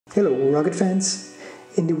Hello rocket fans!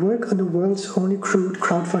 In the work on the world's only crewed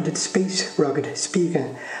crowdfunded space rocket,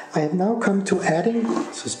 Spica, I have now come to adding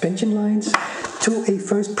suspension lines to a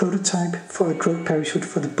first prototype for a Drogue parachute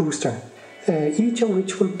for the booster, each of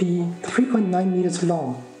which will be 3.9 meters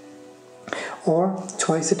long, or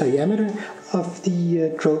twice the diameter of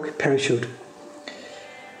the Drogue parachute.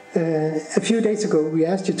 A few days ago we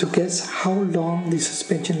asked you to guess how long the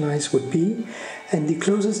suspension lines would be, and the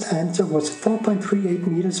closest answer was 4.38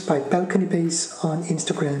 meters by Balcony Base on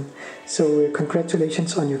Instagram. So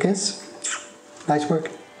congratulations on your guess. Nice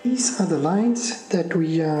work. These are the lines that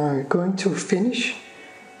we are going to finish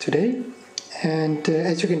today, and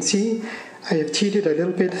as you can see, I have cheated a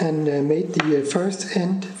little bit and made the first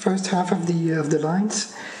half of the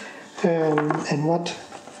lines. And what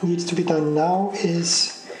needs to be done now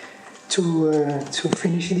is to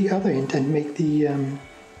finish the other end and make the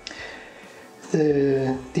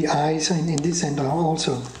eyes in this end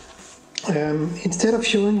also. Instead of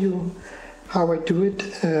showing you how I do it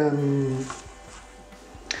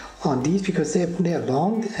on these, because they are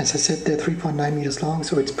long, as I said, they're 3.9 meters long,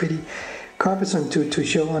 so it's pretty cumbersome to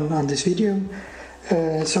show on this video.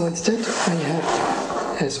 So instead I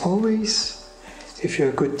have, as always, if you're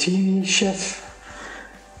a good TV chef,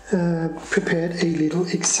 prepared a little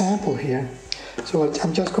example here. So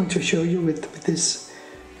I'm just going to show you with this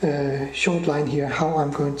short line here how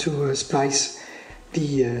I'm going to splice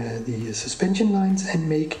the suspension lines and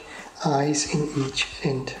make eyes in each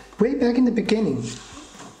end. Way back in the beginning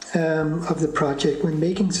of the project, when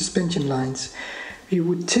making suspension lines, we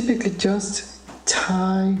would typically just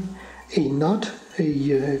tie a knot,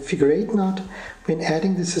 a figure 8 knot, when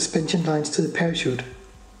adding the suspension lines to the parachute.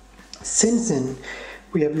 Since then,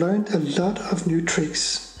 we have learned a lot of new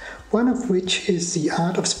tricks, one of which is the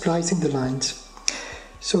art of splicing the lines.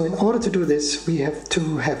 So in order to do this, we have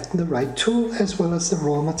to have the right tool as well as the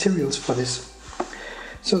raw materials for this.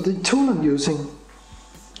 So the tool I'm using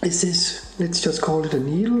is this, let's just call it a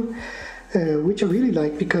needle, which I really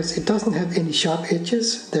like because it doesn't have any sharp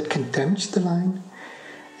edges that can damage the line.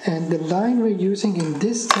 And the line we're using in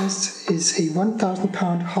this test is a 1,000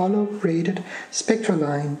 pound hollow braided Spectra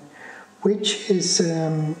line, which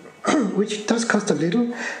does cost a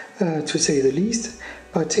little, to say the least,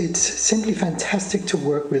 but it's simply fantastic to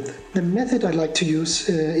work with. The method I like to use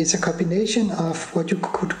is a combination of what you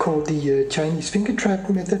could call the Chinese finger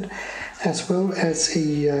trap method, as well as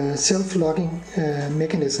a self-locking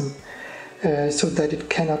mechanism, so that it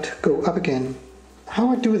cannot go up again.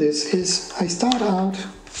 How I do this is I start out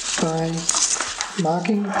by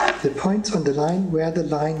marking the points on the line where the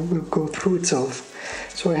line will go through itself.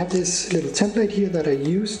 So I have this little template here that I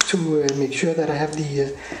use to make sure that I have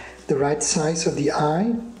the right size of the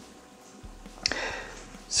eye.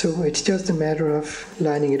 So it's just a matter of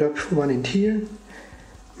lining it up one end here,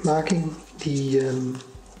 marking the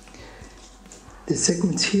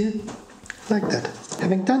segments here, like that.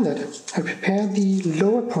 Having done that, I prepare the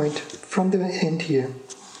lower point from the end here,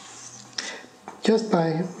 just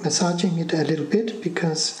by massaging it a little bit,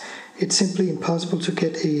 because it's simply impossible to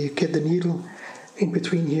get the needle in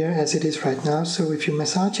between here as it is right now. So if you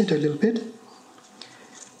massage it a little bit,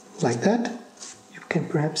 like that, you can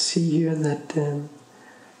perhaps see here that,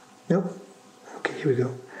 nope, okay, here we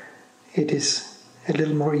go. It is a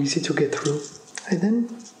little more easy to get through. I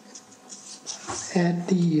then add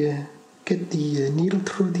get the needle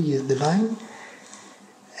through the line,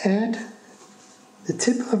 add the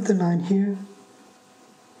tip of the line here,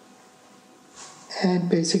 and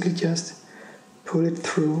basically just pull it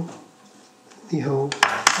through the hole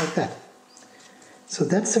like that. So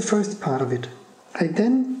that's the first part of it. I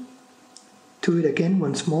then do it again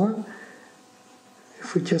once more.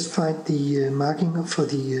 If we just find the marking for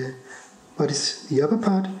the what is the upper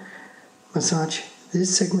part, massage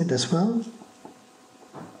this segment as well,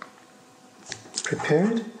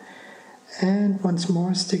 prepare it, and once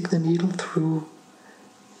more stick the needle through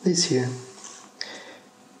this here.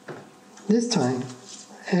 This time,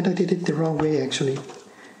 and I did it the wrong way actually,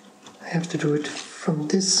 I have to do it from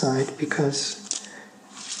this side because,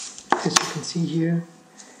 as you can see here,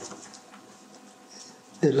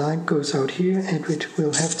 the line goes out here and it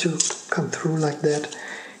will have to come through like that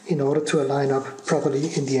in order to align up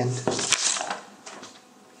properly in the end.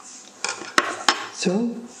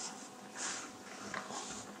 So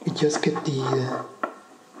we just get the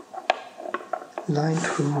line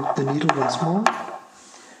through the needle once more,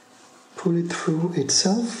 pull it through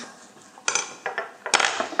itself,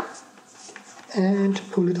 and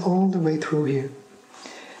pull it all the way through here.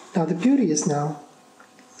 Now the beauty is now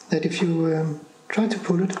that if you try to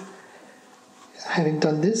pull it, having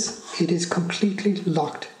done this, it is completely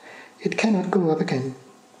locked. It cannot go up again.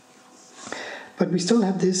 But we still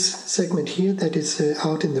have this segment here that is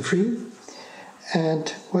out in the free. And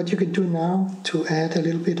what you can do now to add a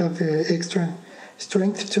little bit of extra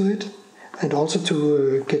strength to it, and also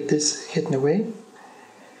to get this hidden away,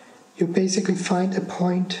 you basically find a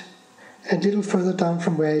point a little further down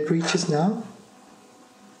from where it reaches now.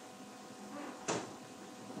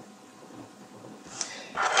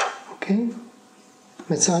 Okay,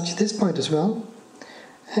 massage this point as well,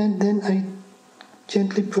 and then I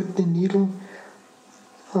gently put the needle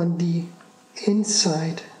on the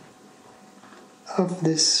inside of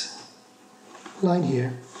this line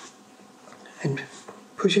here and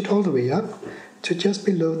push it all the way up to just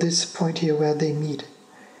below this point here where they meet.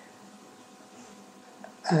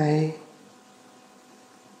 I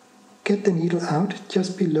get the needle out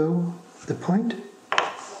just below the point,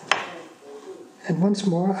 and once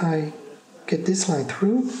more I get this line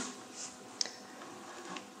through,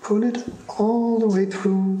 pull it all the way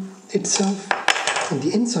through itself on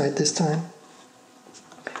the inside this time,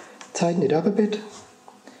 tighten it up a bit,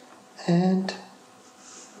 and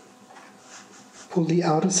pull the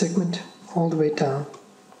outer segment all the way down.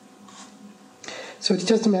 So it's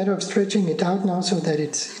just a matter of stretching it out now so that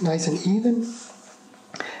it's nice and even,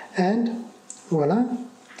 and voila,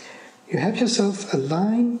 you have yourself a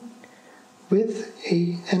line with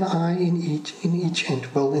an eye in each end.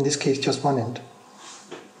 Well, in this case, just one end.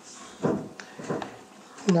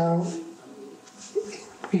 Now,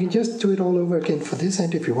 we can just do it all over again for this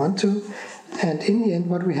end if you want to. And in the end,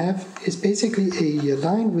 what we have is basically a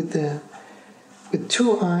line with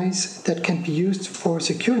two eyes that can be used for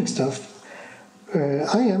securing stuff.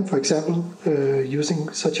 I am, for example,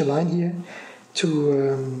 using such a line here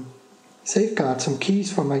to safeguard some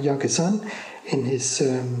keys for my younger son in his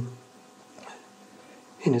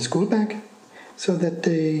school bag, so that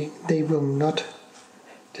they will not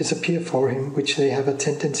disappear for him, which they have a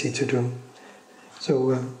tendency to do.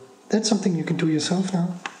 So that's something you can do yourself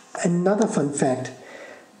now. Another fun fact,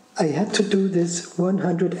 I had to do this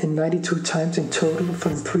 192 times in total for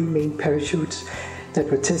the 3 main parachutes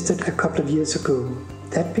that were tested a couple of years ago.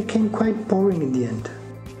 That became quite boring in the end.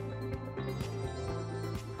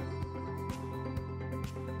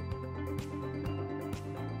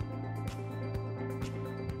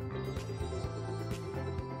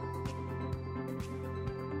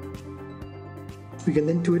 We can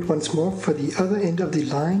then do it once more for the other end of the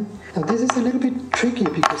line. Now this is a little bit tricky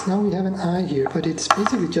because now we have an eye here, but it's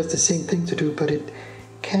basically just the same thing to do, but it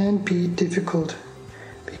can be difficult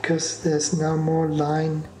because there's now more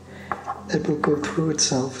line that will go through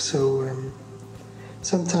itself. So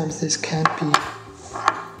sometimes this can be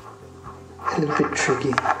a little bit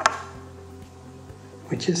tricky,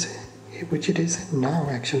 which it is now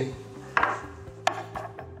actually.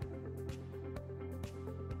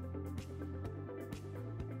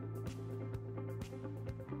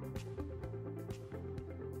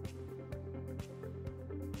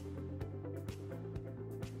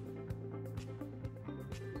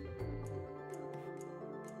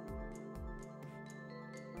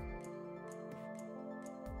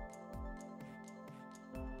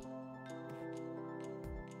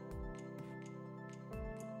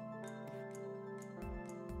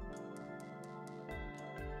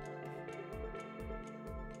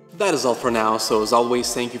 That is all for now, so as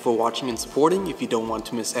always, thank you for watching and supporting. If you don't want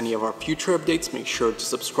to miss any of our future updates, make sure to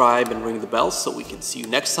subscribe and ring the bell so we can see you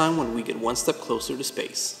next time when we get one step closer to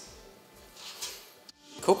space.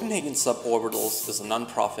 Copenhagen Suborbitals is a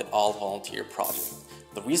non-profit, all-volunteer project.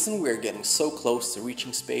 The reason we are getting so close to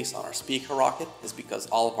reaching space on our Speaker rocket is because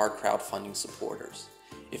all of our crowdfunding supporters.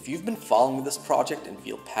 If you've been following this project and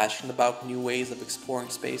feel passionate about new ways of exploring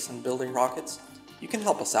space and building rockets, you can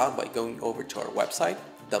help us out by going over to our website,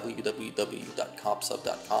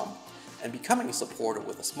 www.compsub.com, and becoming a supporter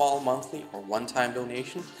with a small monthly or one-time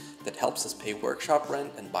donation that helps us pay workshop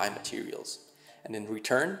rent and buy materials. And in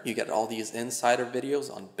return, you get all these insider videos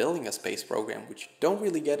on building a space program which you don't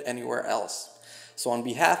really get anywhere else. So on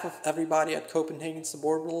behalf of everybody at Copenhagen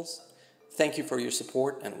Suborbitals, thank you for your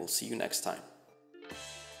support, and we'll see you next time.